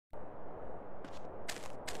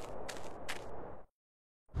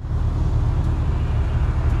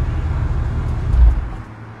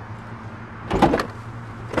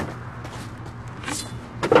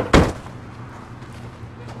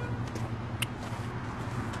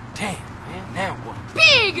Damn, man, now what?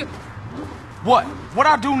 Pig! What? What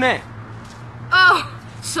I do now? Oh,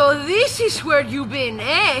 so this is where you've been,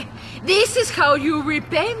 eh? This is how you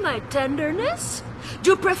repay my tenderness?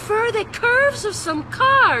 You prefer the curves of some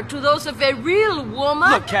car to those of a real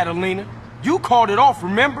woman? Look, Catalina, you called it off,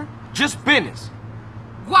 remember? Just business.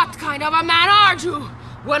 What kind of a man are you?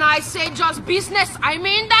 When I say just business, I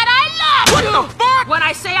mean that I love you! What the fuck? When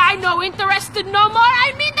I say I no interested no more,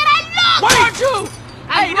 I mean that I love you!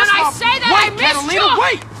 And Hey, when I say that I miss Catalina, you...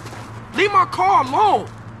 wait! Leave my car alone!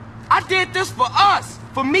 I did this for us,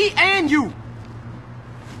 for me and you.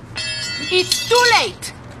 It's too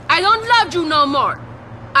late! I don't love you no more.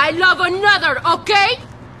 I love another, okay?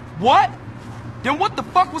 What? Then what the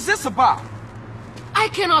fuck was this about? I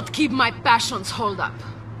cannot keep my passions hold up.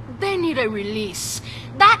 They need a release.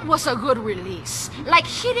 That was a good release. Like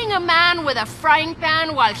hitting a man with a frying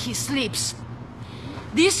pan while he sleeps.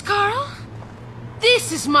 This, Carl?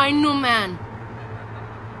 This is my new man.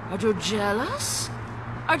 Are you jealous?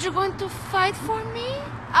 Are you going to fight for me?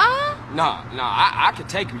 Huh? Nah, I can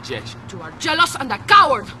take rejection. You are jealous and a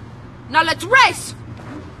coward. Now let's race!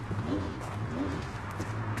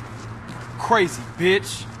 Crazy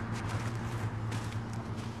bitch.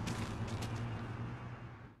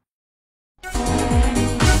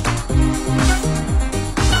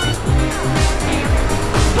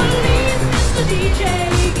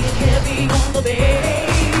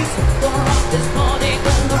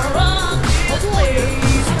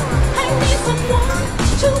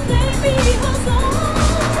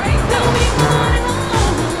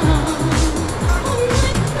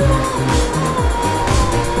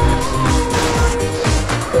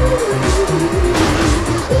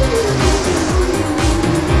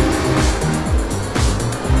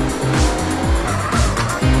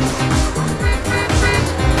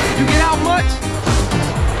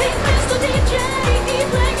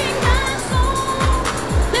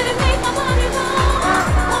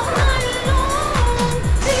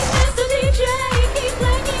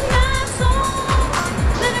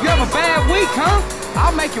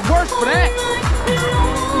 I'll make it worse for that.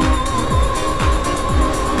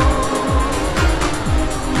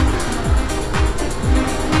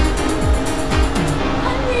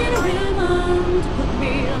 I need a rhythm to put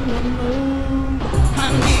me on the move. I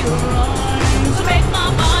need a rhyme to make my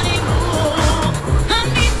body move. I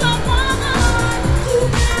need someone to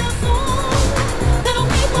play a song that'll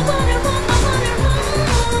make my body run, my body run.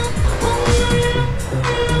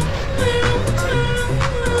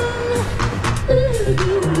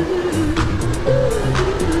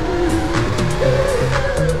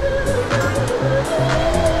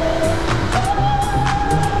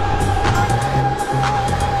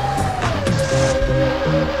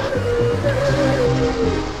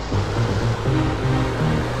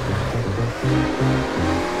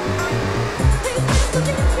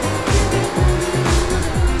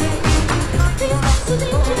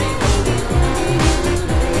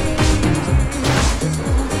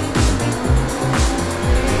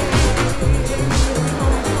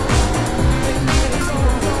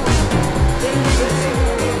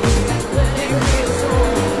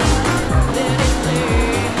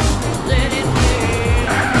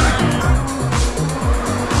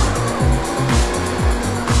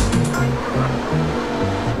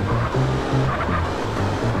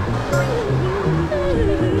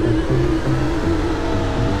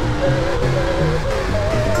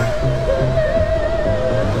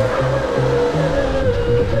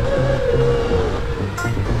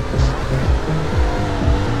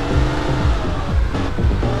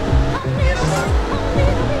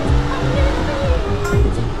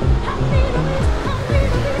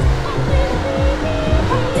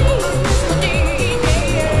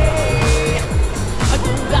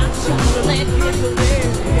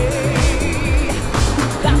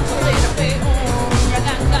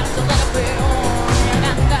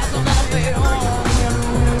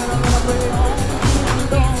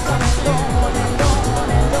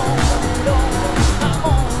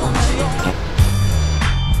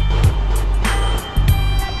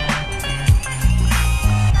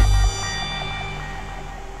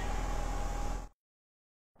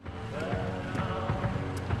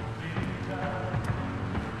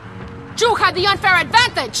 You had the unfair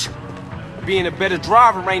advantage! Being a better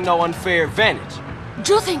driver ain't no unfair advantage.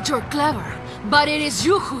 You think you're clever, but it is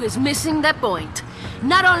you who is missing the point.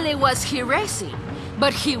 Not only was he racing,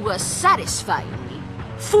 but he was satisfying me.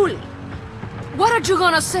 Fully. What are you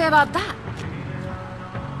gonna say about that?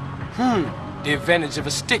 The advantage of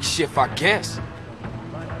a stick shift, I guess.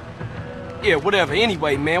 Yeah, whatever.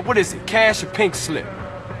 Anyway, man, what is it? Cash or pink slip?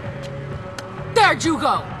 There you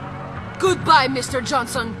go! Goodbye, Mr.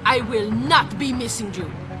 Johnson. I will not be missing you.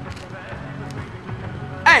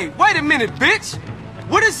 Hey, wait a minute, bitch!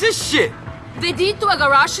 What is this shit? The deed to a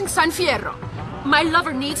garage in San Fierro. My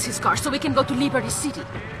lover needs his car so we can go to Liberty City.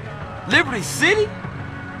 Liberty City?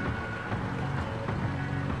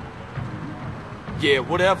 Yeah,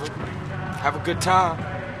 whatever. Have a good time.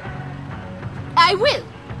 I will.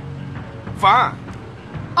 Fine.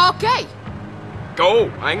 Okay.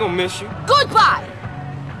 Go. I ain't gonna miss you. Goodbye.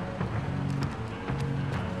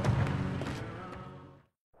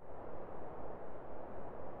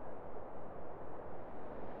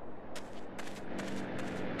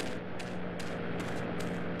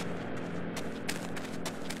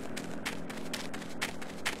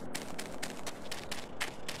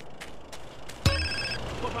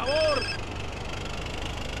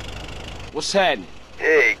 What's happening?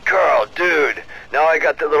 Hey, Carl, dude. Now I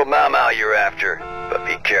got the little mau you're after. But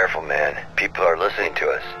be careful, man. People are listening to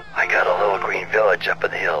us. I got a little green village up in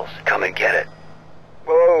the hills. Come and get it.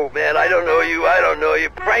 Whoa, man, I don't know you.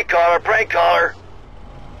 Prank caller, prank caller.